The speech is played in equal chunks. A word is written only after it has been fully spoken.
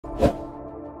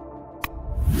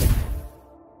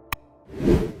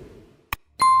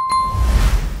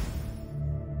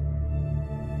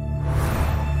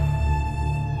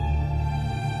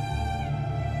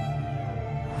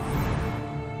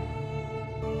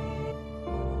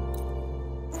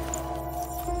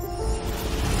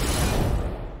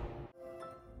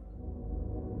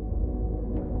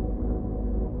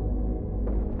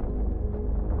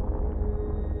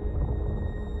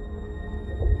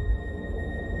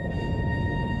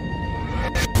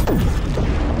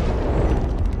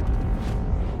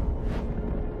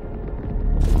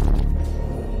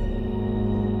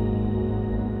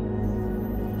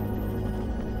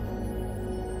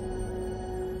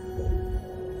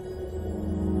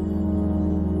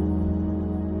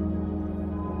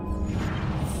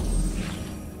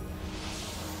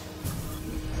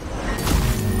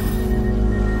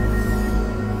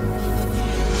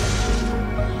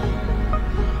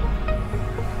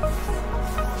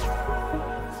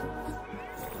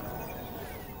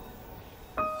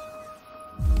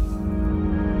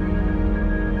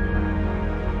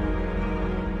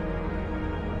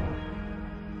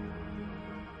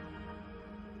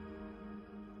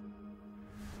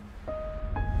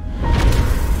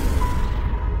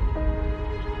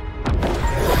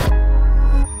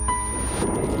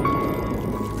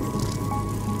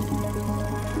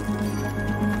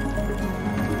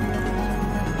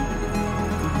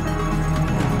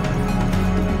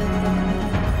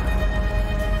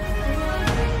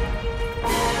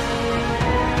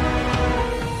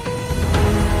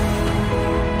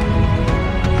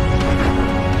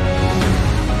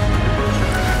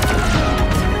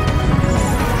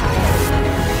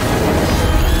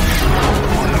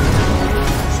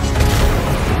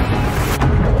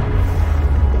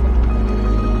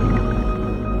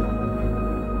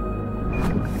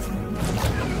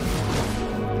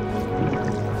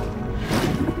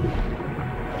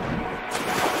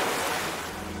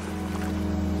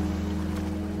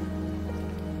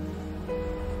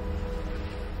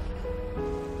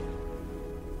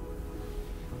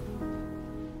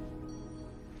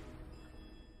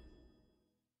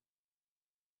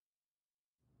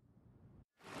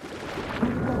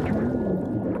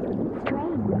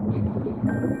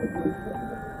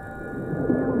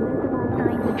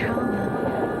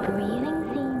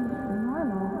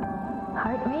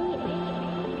Heart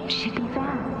rate should be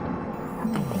fast,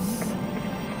 I think.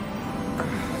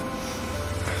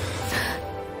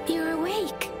 You're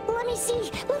awake. Let me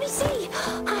see.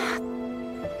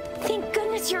 Thank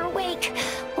goodness you're awake,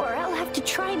 or I'll have to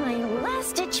try my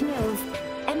last-ditch move.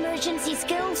 Emergency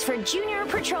skills for junior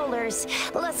patrollers.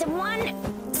 Lesson 1,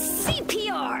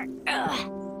 CPR.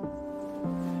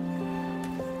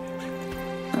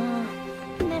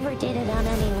 Never did it on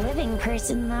any living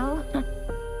person, though.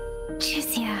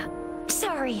 Jusia.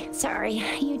 Sorry.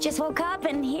 You just woke up,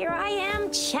 and here I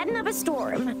am, chatting up a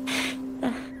storm.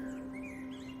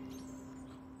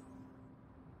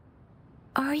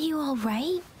 Are you all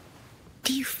right?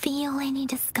 Do you feel any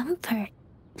discomfort?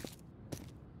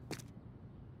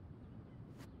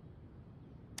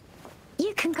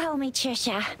 You can call me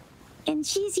Trisha, and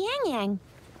she's Yang Yang.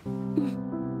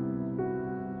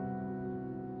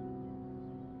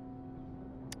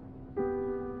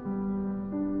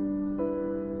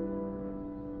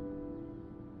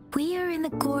 We are in the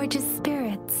Gorgeous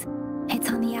Spirits. It's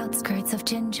on the outskirts of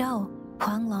Jinzhou,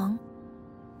 Huanglong.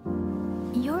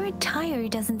 Your attire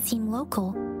doesn't seem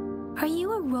local. Are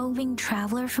you a roving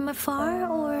traveler from afar,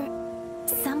 or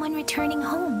someone returning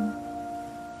home?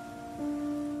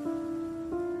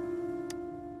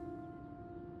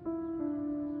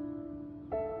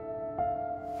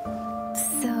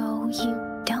 So you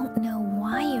don't know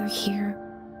why you're here,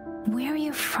 where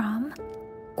you're from,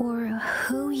 or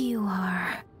who you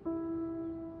are.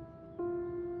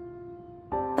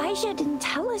 Baisha didn't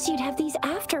tell us you'd have these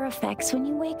after effects when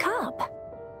you wake up.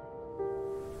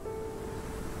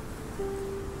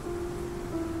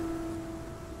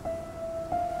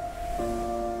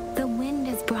 The wind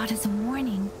has brought us a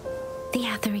warning. The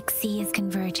Etheric Sea is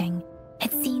converging.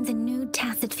 It seems a new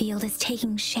tacit field is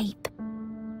taking shape.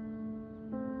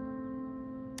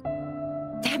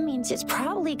 That means it's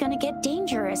probably gonna get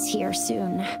dangerous here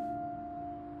soon.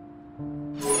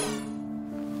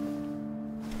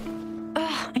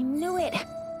 I knew it.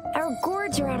 Our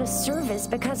gourds are out of service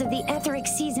because of the Etheric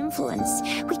Sea's influence.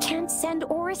 We can't send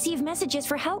or receive messages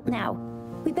for help now.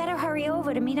 We better hurry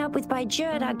over to meet up with Baizhi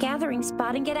at our gathering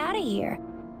spot and get out of here.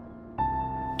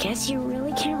 Guess you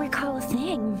really can't recall a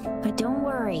thing, but don't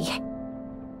worry.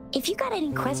 If you got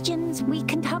any questions, we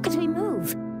can talk as we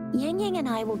move. Yang Yang and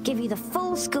I will give you the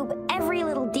full scoop, every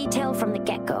little detail from the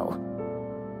get-go.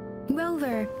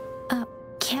 Rover,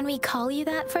 can we call you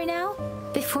that for now?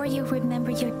 Before you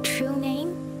remember your true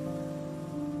name?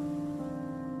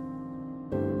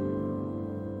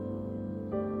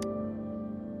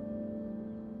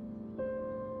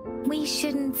 We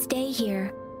shouldn't stay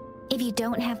here. If you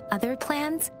don't have other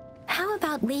plans, how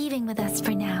about leaving with us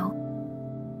for now?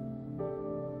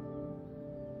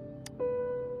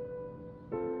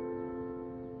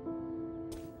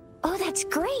 Oh, that's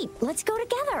great! Let's go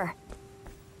together!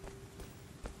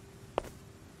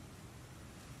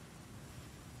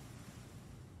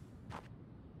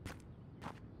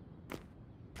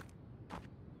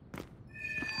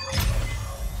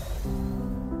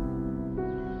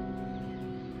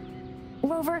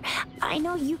 Rover, I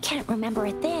know you can't remember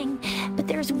a thing, but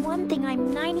there's one thing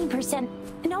I'm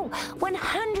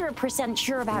 100%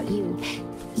 sure about you.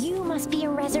 You must be a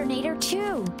resonator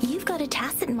too. You've got a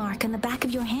tacit mark on the back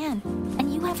of your hand,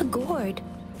 and you have a gourd.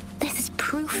 This is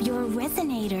proof you're a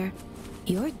resonator.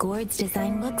 Your gourd's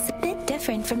design looks a bit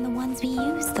different from the ones we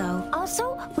use, though.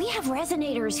 Also, we have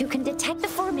resonators who can detect the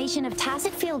formation of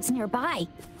tacit fields nearby,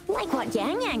 like what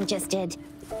Yang Yang just did.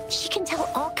 She can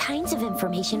tell all kinds of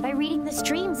information by reading the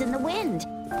streams in the wind.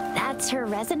 That's her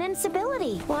resonance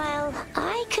ability, while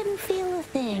I couldn't feel a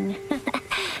thing.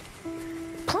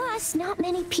 Plus, not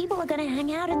many people are gonna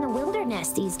hang out in the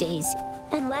wilderness these days,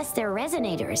 unless they're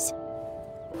resonators.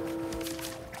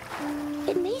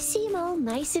 It may seem all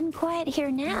nice and quiet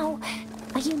here now,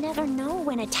 but you never know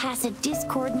when a tacit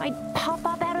discord might pop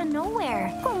up out of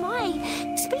nowhere. Oh my,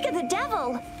 speak of the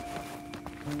devil!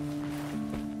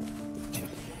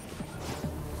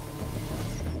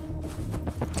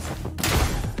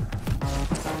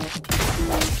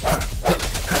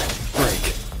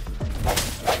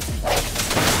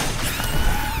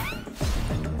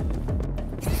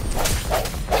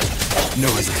 No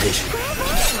hesitation.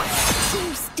 Do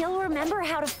you still remember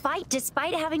how to fight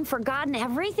despite having forgotten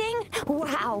everything?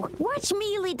 Wow. Watch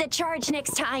me lead the charge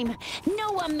next time.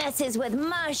 No one messes with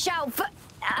Ma Xiao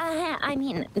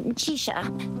Chisha.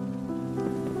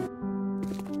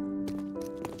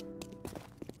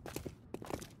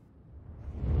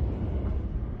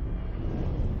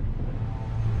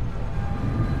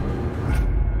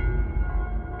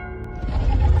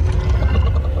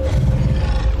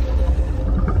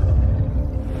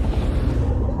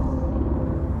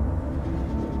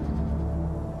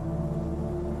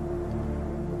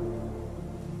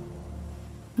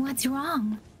 What's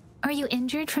wrong? Are you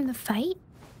injured from the fight?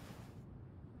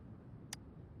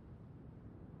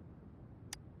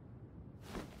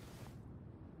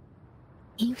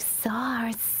 You saw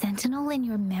our sentinel in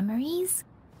your memories?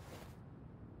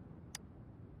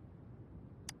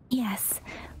 Yes,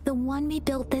 the one we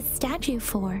built this statue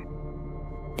for.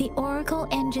 The Oracle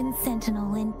Engine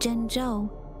Sentinel in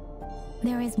Zhenzhou.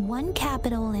 There is one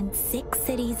capital and 6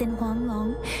 cities in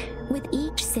Huanglong, with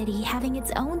each city having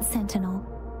its own sentinel.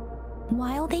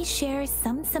 While they share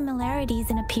some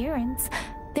similarities in appearance,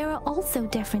 there are also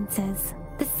differences.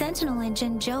 The sentinel in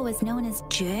Zhenzhou is known as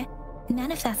Jue,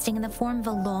 manifesting in the form of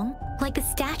a long, like the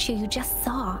statue you just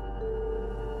saw.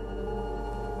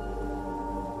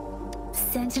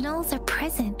 Sentinels are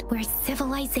present where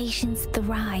civilizations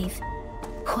thrive.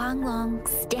 Huanglong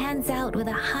stands out with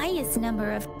the highest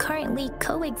number of currently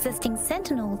coexisting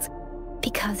sentinels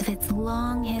because of its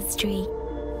long history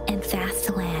and vast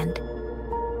land.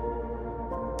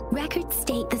 Records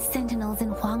state the sentinels in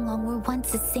Huanglong were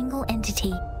once a single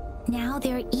entity. Now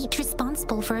they are each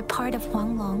responsible for a part of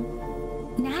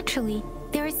Huanglong. Naturally,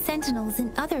 there are sentinels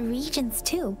in other regions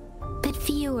too, but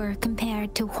fewer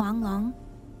compared to Huanglong.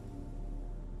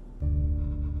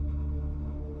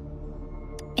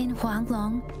 In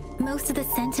Huanglong, most of the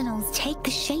sentinels take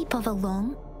the shape of a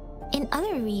long. In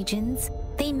other regions,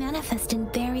 they manifest in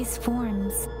various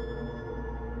forms.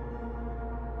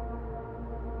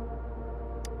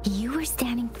 You were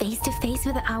standing face to face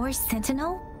with our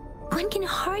sentinel? One can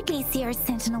hardly see our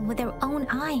sentinel with their own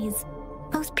eyes.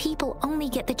 Most people only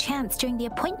get the chance during the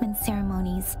appointment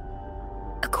ceremonies.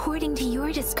 According to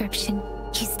your description,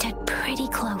 you stood pretty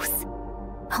close.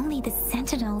 Only the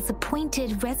sentinel's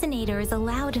appointed resonator is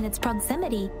allowed in its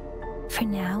proximity. For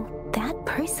now, that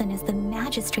person is the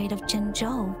magistrate of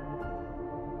Zhenzhou.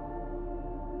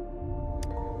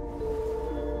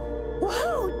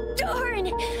 Whoa, darn!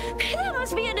 That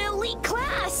must be an elite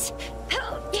class!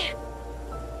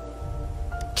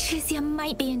 Chizia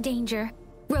might be in danger.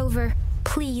 Rover,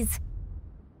 please.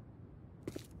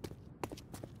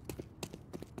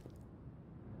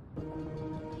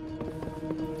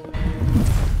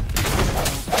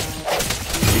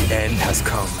 The end has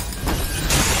come.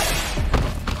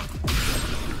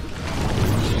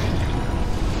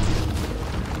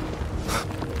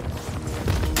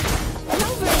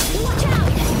 Rover, watch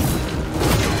out!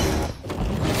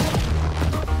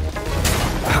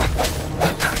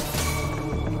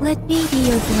 Let me be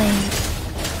your blade.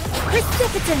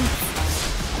 Precipitance!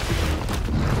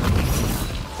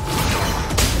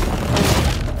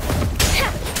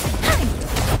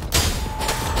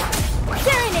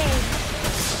 Serenade!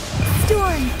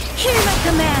 Storm, hear my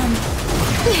command!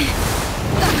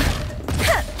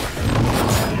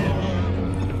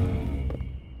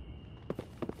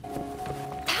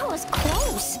 That was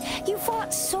close! You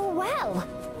fought so well!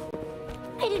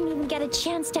 I didn't even get a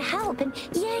chance to help, and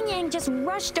Yang just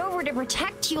rushed over to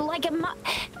protect you like a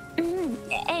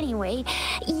Anyway,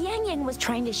 Yang was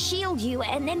trying to shield you,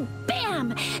 and then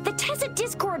BAM! The Tessa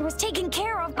Discord was taken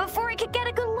care of before I could get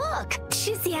a good look!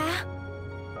 Chizia!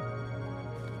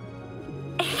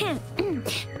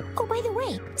 Oh, by the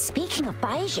way, speaking of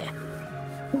Baizhi,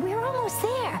 we're almost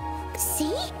there.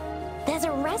 See? There's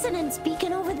a resonance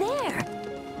beacon over there.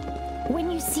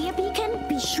 When you see a beacon,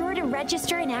 be sure to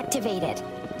register and activate it.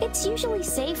 It's usually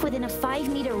safe within a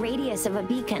 5-meter radius of a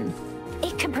beacon.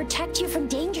 It can protect you from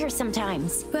danger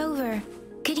sometimes. Rover,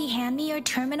 could you hand me your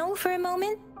terminal for a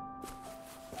moment?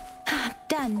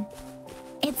 Done.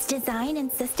 Its design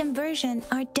and system version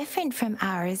are different from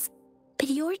ours, but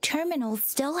your terminal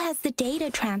still has the data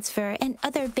transfer and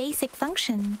other basic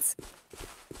functions.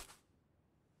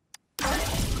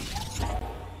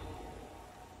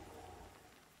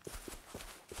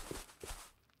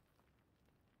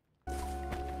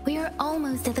 We are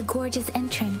almost at the gorge's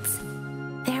entrance.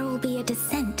 There will be a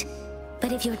descent,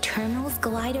 but if your terminal's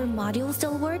glider module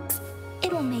still works,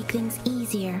 it will make things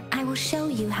easier. I will show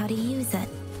you how to use it.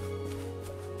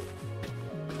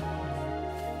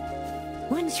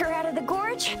 Once you're out of the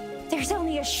gorge, there's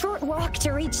only a short walk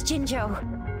to reach Zhenzhou.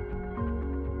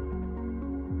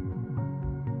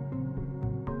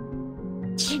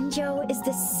 Zhenzhou is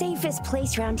the safest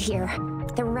place around here.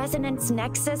 The Resonance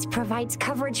Nexus provides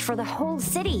coverage for the whole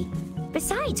city.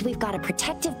 Besides, we've got a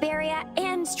protective barrier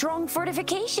and strong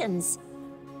fortifications.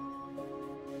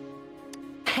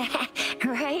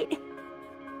 Right?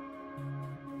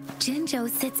 Zhenzhou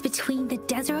sits between the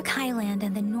Desert Highland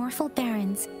and the Norfolk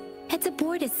Barrens. It's a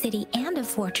border city and a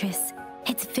fortress.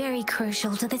 It's very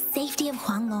crucial to the safety of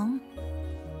Huanglong.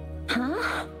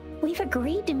 Huh? We've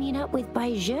agreed to meet up with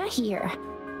Baizhi here.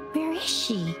 Where is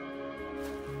she?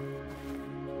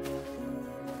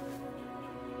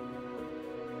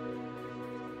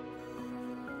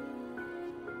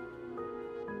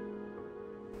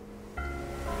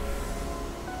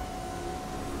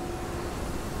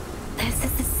 This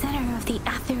is the center of the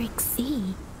Etheric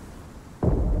Sea.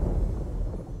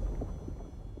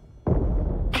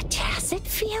 A tacit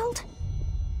field?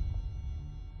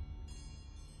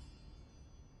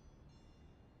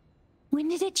 When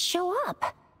did it show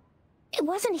up? It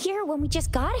wasn't here when we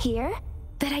just got here.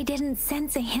 But I didn't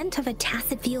sense a hint of a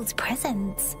tacit field's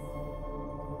presence.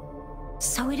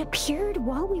 So it appeared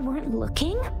while we weren't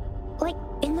looking? Like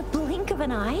in the blink of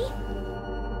an eye?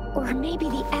 Or maybe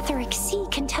the Etheric Sea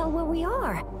can tell where we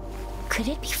are. Could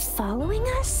it be following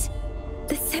us?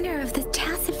 The center of the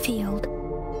tacit field.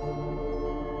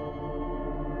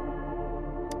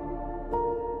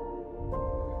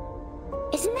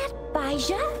 Isn't that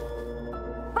Baija?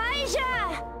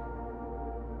 Baija!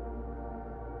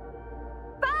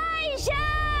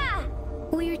 Baija!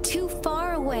 We're too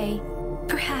far away.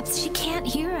 Perhaps she can't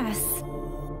hear us.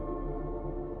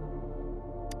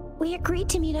 We agreed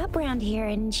to meet up around here,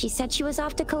 and she said she was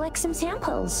off to collect some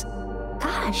samples.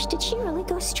 Gosh, did she really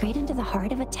go straight into the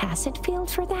heart of a tacit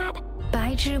field for that?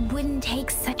 Baija wouldn't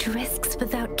take such risks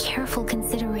without careful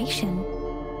consideration.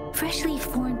 Freshly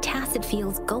formed tacit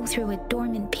fields go through a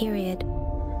dormant period.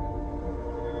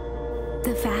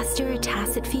 The faster a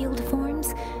tacit field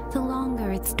forms, the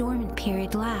longer its dormant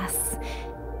period lasts.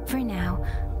 For now,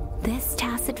 this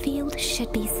tacit field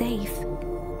should be safe.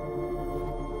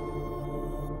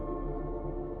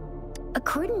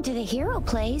 According to the hero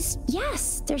plays,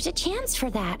 yes, there's a chance for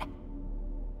that.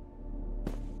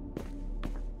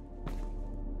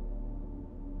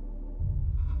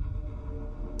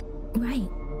 Right.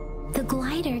 The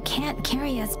glider can't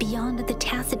carry us beyond the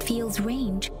tacit field's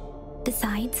range.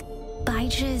 Besides,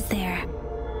 Baija is there.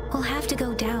 We'll have to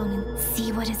go down and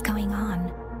see what is going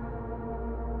on.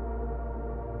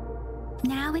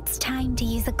 Now it's time to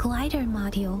use a glider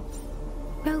module.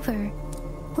 Rover,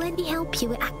 let me help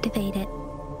you activate it.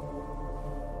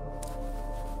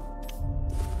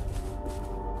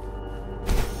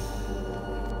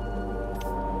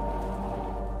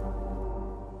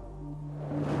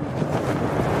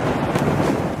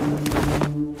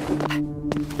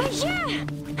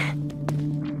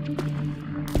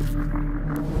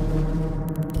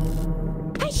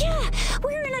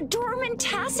 We're in a dormant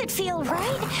tacit field,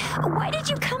 right? Why did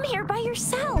you come here by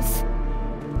yourself?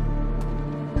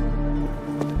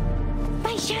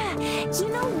 Baija, you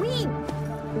know we...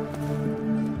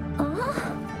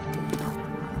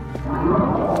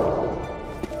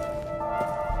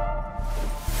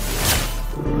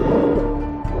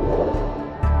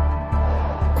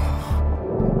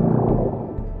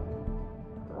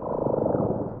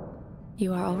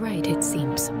 You are all right, it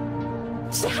seems.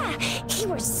 Yeah, he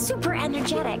was super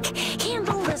energetic.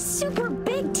 Handled a super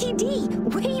big TD.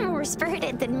 Way more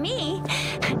spirited than me.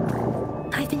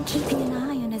 I've been keeping an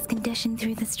eye on his condition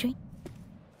through the stream.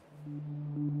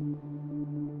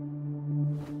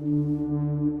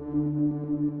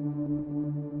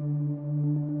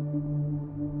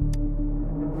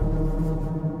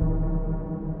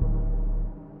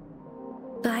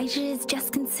 Baija is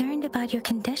just concerned about your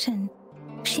condition.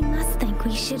 She must think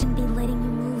we shouldn't be letting you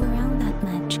move around that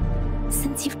much,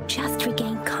 since you've just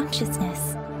regained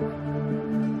consciousness.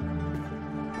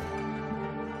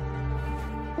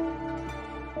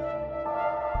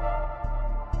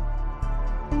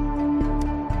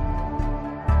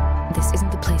 This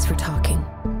isn't the place for talking.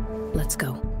 Let's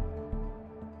go.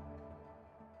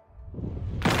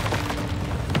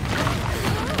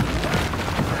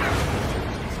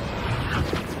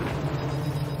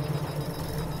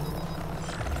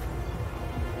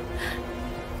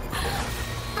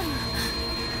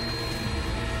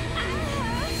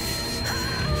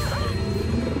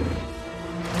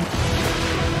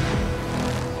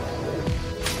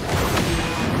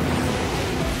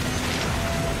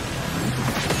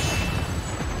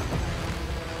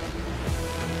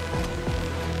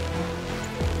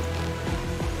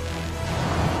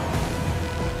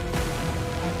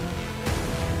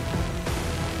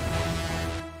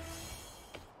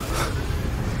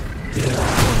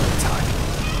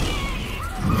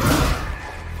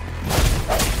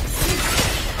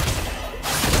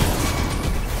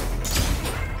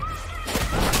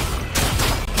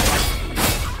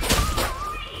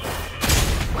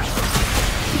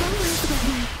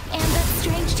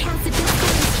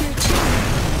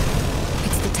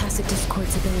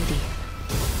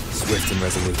 Swift and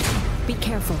resolute. Be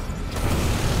careful.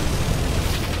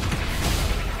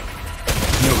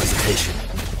 No hesitation.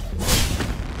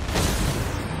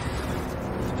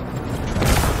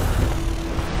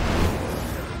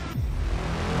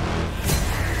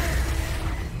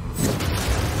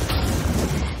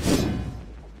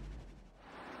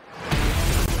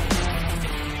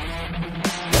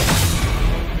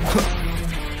 Huh.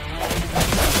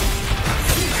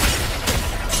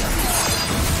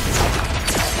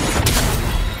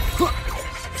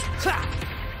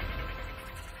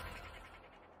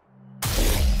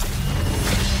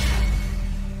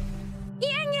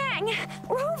 everything!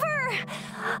 Rover!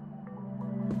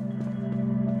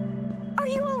 Are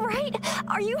you alright?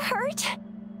 Are you hurt?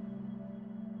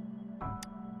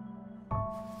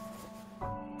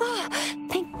 Oh,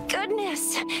 thank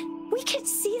goodness! We could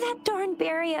see that darn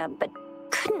barrier, but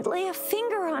couldn't lay a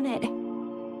finger on it.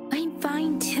 I'm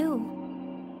fine too.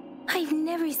 I've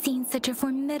never seen such a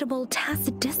formidable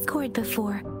tacit discord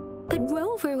before, but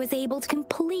Rover was able to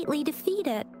completely defeat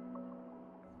it.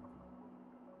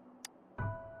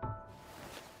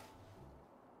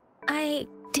 I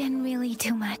didn't really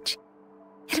do much.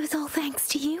 It was all thanks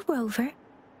to you, Rover.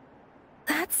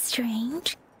 That's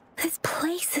strange. This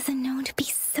place isn't known to be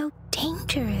so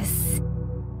dangerous.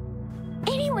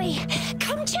 Anyway,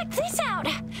 come check this out!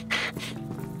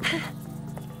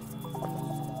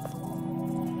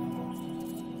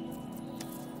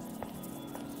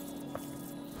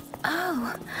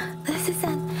 Oh, this is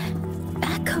an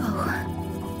echo.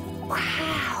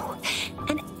 Wow,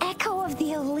 an echo of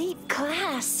the elite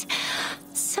class.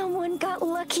 Someone got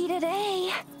lucky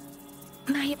today.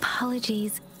 My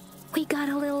apologies. We got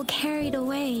a little carried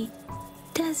away.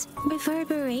 Does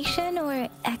reverberation or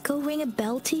echo ring a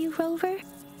bell to you, Rover?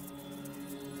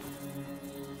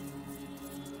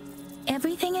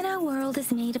 Everything in our world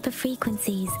is made up of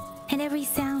frequencies, and every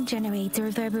sound generates a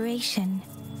reverberation.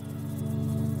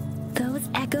 Those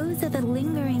echoes are the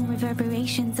lingering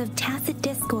reverberations of tacit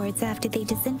discords after they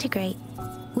disintegrate.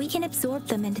 We can absorb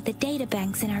them into the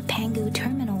databanks in our Pangu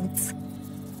terminals.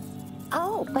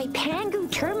 Oh, by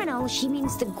Pangu terminal, she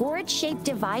means the gourd-shaped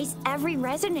device every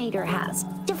resonator has,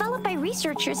 developed by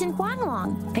researchers in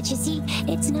Huanglong. But you see,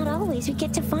 it's not always we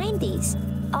get to find these.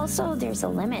 Also, there's a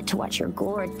limit to what your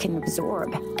gourd can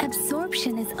absorb.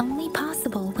 Absorption is only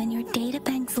possible when your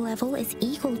databank's level is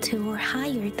equal to or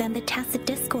higher than the tacit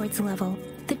discord's level.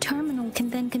 The terminal can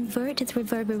then convert its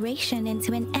reverberation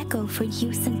into an echo for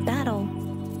use in battle.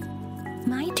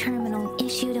 My terminal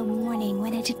issued a warning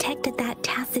when it detected that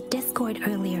tacit discord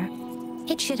earlier.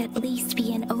 It should at least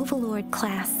be an Overlord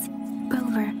class.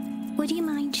 Rover, would you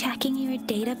mind checking your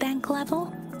databank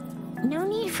level? No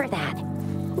need for that.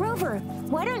 Rover,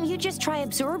 why don't you just try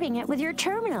absorbing it with your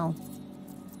terminal?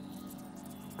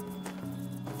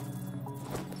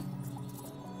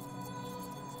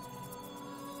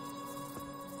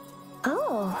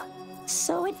 Oh,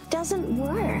 so it doesn't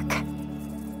work.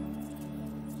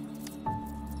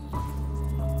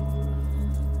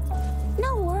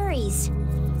 No worries.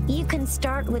 You can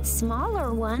start with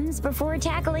smaller ones before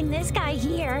tackling this guy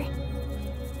here.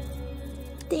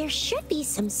 There should be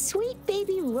some sweet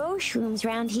baby roche rooms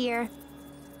around here.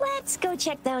 Let's go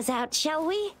check those out, shall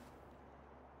we?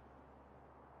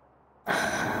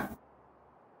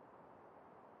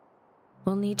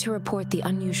 We'll need to report the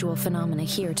unusual phenomena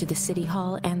here to the City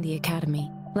Hall and the Academy.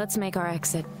 Let's make our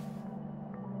exit.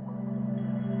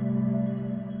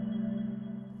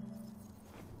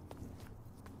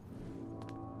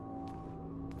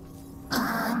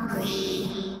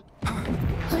 Hungry.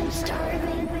 I'm starving.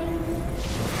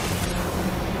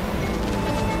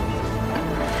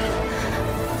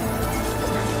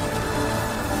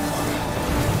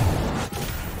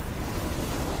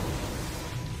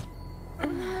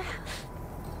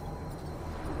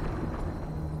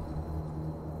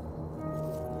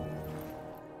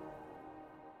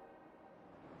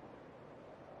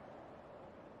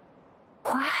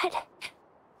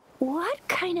 What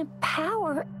kind of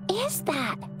power is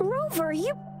that? Rover,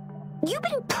 you've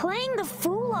been playing the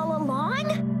fool all along?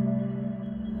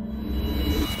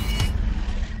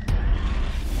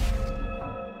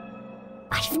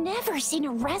 I've never seen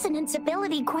a resonance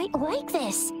ability quite like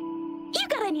this. You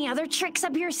got any other tricks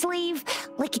up your sleeve?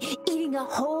 Like eating a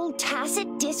whole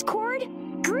tacit discord?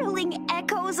 Grilling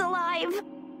echoes alive?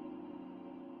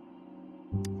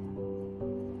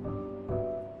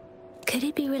 Could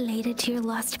it be related to your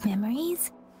lost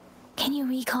memories? Can you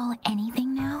recall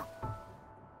anything now?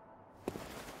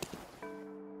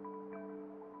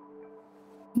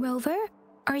 Rover,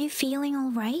 are you feeling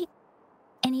all right?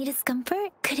 Any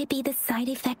discomfort? Could it be the side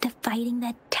effect of fighting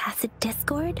that tacit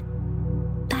discord?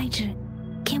 Baizhi,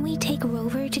 can we take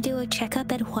Rover to do a checkup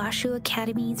at Huashu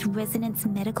Academy's Resonance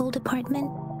Medical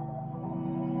Department?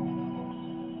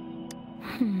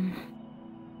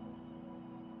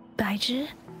 Baizhi?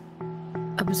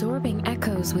 Absorbing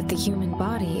echoes with the human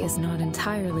body is not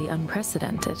entirely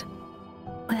unprecedented.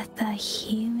 With the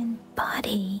human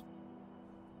body?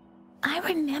 I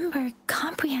remember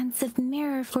Comprehensive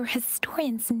Mirror for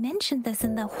Historians mentioned this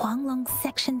in the Huanglong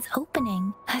section's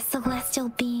opening. A celestial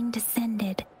being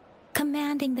descended,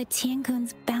 commanding the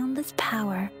Tiankun's boundless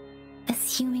power.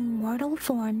 Assuming mortal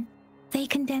form, they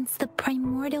condensed the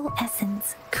primordial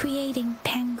essence, creating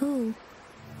Pangu.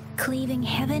 cleaving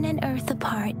heaven and earth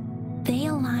apart, they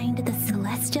aligned the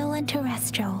celestial and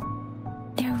terrestrial.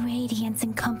 Their radiance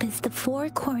encompassed the four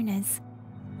corners.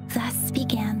 Thus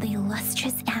began the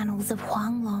illustrious annals of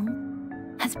Huanglong,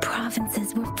 as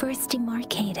provinces were first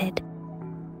demarcated.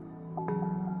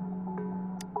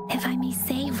 If I may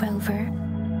say, Rover,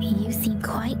 you seem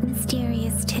quite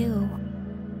mysterious too.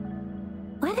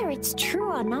 Whether it's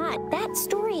true or not, that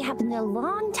story happened a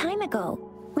long time ago,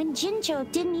 when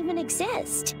Jinzhou didn't even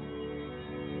exist.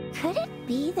 Could it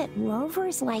be that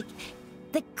Rover's like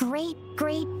the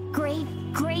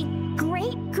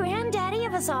great-great-great-great-great-granddaddy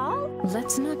of us all?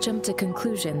 Let's not jump to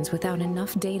conclusions without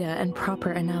enough data and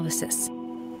proper analysis.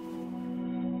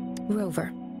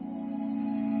 Rover.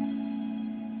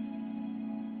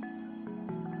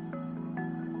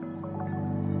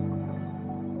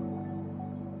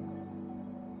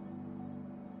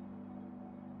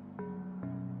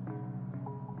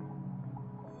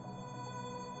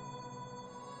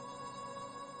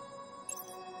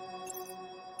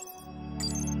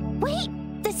 Wait!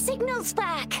 The signal's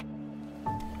back!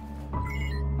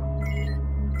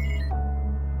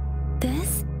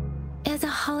 This is a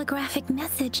holographic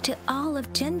message to all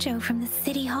of Jinzhou from the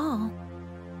City Hall.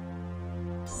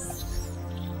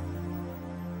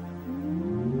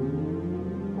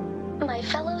 My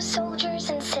fellow soldiers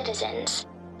and citizens,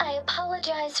 I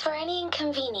apologize for any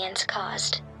inconvenience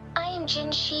caused. I am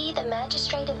Jin Shi, the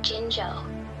Magistrate of Jinzhou.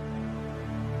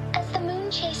 As the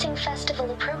Moon-Chasing Festival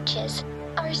approaches,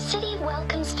 our city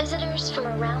welcomes visitors from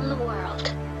around the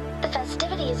world. The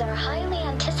festivities are highly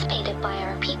anticipated by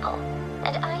our people,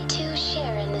 and I too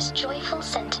share in this joyful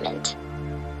sentiment.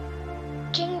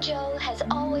 Jinzhou has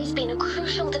always been a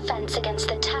crucial defense against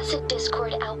the tacit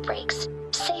discord outbreaks,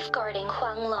 safeguarding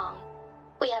Huanglong.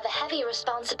 We have a heavy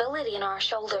responsibility on our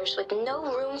shoulders with no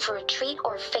room for retreat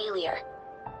or failure.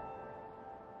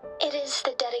 It is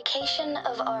the dedication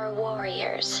of our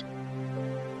warriors,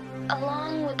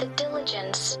 along with the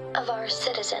diligence of our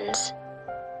citizens,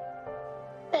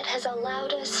 that has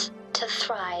allowed us to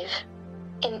thrive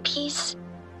in peace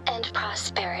and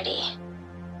prosperity.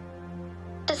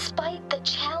 Despite the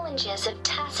challenges of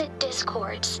tacit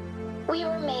discords, we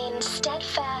remain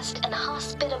steadfast and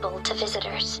hospitable to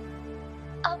visitors,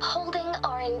 upholding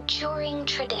our enduring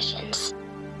traditions.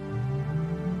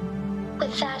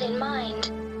 With that in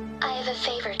mind, I have a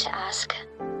favor to ask.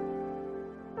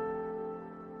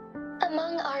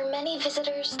 Among our many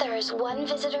visitors, there is one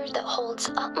visitor that holds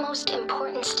utmost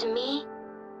importance to me,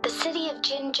 the city of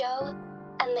Jinzhou,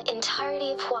 and the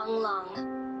entirety of Huanglong.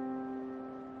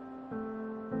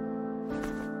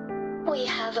 We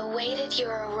have awaited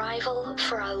your arrival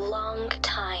for a long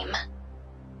time.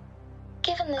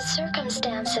 Given the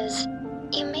circumstances,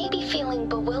 you may be feeling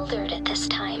bewildered at this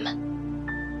time.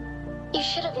 You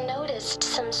should have noticed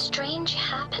some strange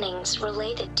happenings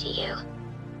related to you.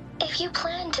 If you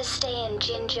plan to stay in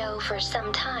Jinzhou for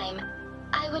some time,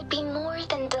 I would be more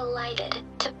than delighted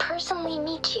to personally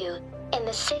meet you in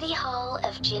the City Hall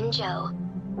of Jinzhou.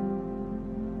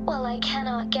 While I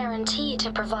cannot guarantee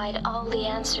to provide all the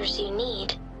answers you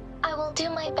need, I will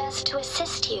do my best to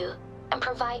assist you and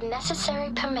provide necessary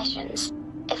permissions,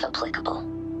 if applicable.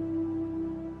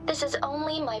 This is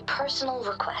only my personal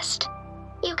request.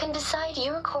 You can decide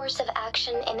your course of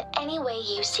action in any way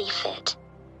you see fit.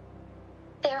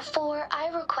 Therefore, I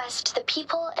request the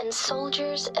people and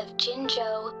soldiers of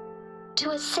Jinzhou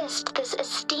to assist this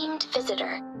esteemed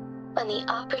visitor when the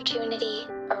opportunity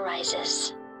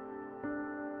arises.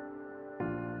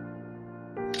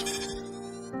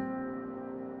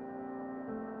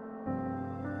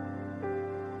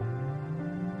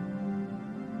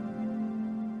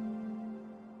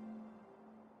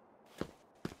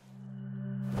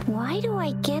 Why do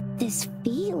I get this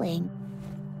feeling?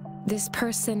 This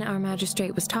person our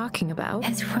magistrate was talking about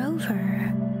As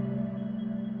Rover.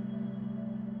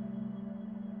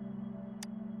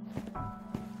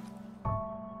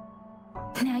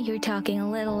 Now you're talking a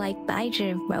little like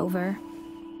Baizhi, Rover.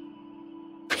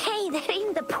 Hey, that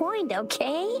ain't the point,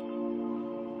 okay?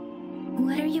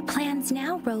 What are your plans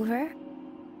now, Rover?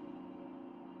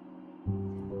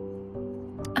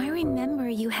 I remember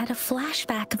you had a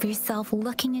flashback of yourself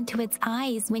looking into its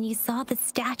eyes when you saw the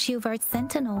statue of our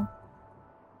sentinel.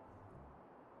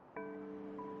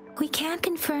 We can't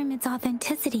confirm its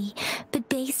authenticity, but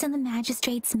based on the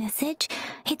magistrate's message,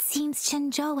 it seems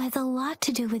Jinzhou has a lot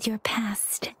to do with your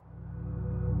past.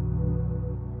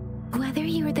 Whether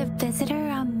you were the visitor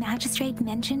our magistrate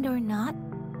mentioned or not,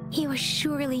 you are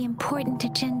surely important to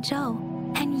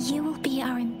Jinzhou, and you will be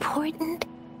our important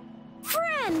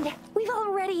Friend! We've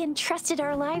already entrusted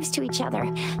our lives to each other.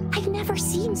 I've never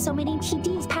seen so many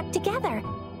TDs packed together.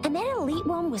 And then at elite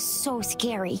one was so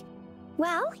scary.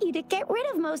 Well, you did get rid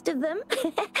of most of them.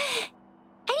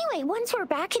 Anyway, once we're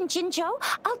back in Jinzhou,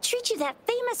 I'll treat you that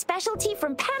famous specialty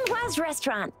from Panhua's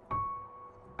restaurant.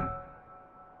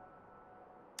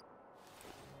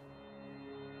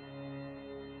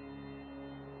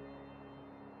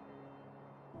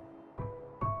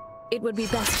 It would be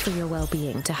best for your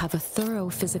well-being to have a thorough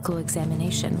physical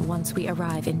examination once we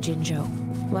arrive in Jinzhou.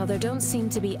 While there don't seem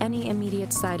to be any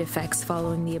immediate side effects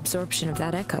following the absorption of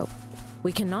that echo,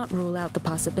 we cannot rule out the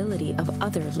possibility of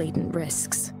other latent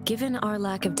risks. Given our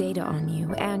lack of data on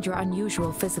you and your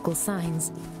unusual physical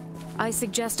signs, I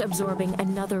suggest absorbing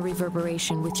another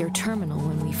reverberation with your terminal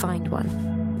when we find one.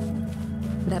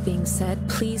 That being said,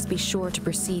 please be sure to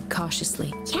proceed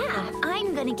cautiously. Yeah,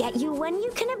 I'm gonna get you one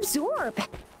you can absorb.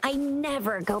 I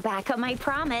never go back on my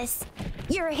promise.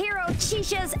 Your hero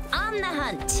Chisha's on the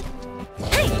hunt.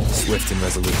 Hey! Swift and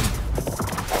resolute.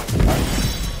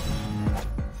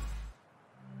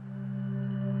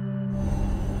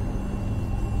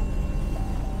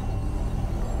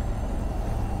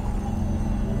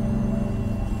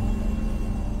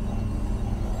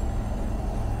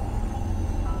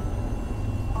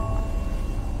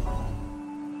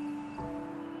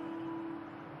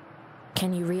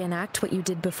 Can you reenact what you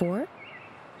did before?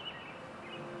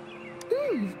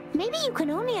 Maybe you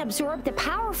can only absorb the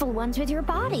powerful ones with your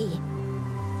body.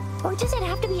 Or does it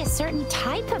have to be a certain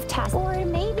type of tusk? Or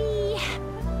maybe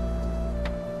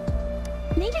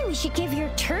we should give your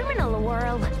terminal a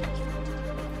whirl.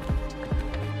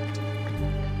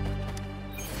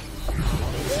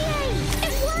 Yay!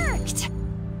 It worked!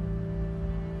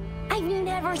 I've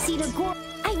never seen a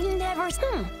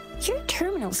Your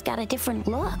terminal's got a different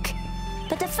look.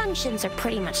 But the functions are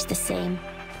pretty much the same.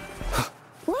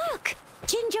 Look!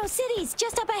 Jinzhou City's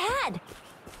just up ahead!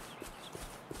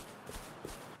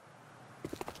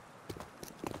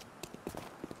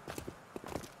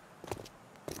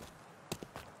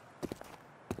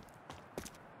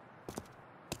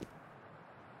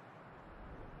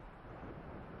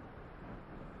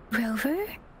 Rover?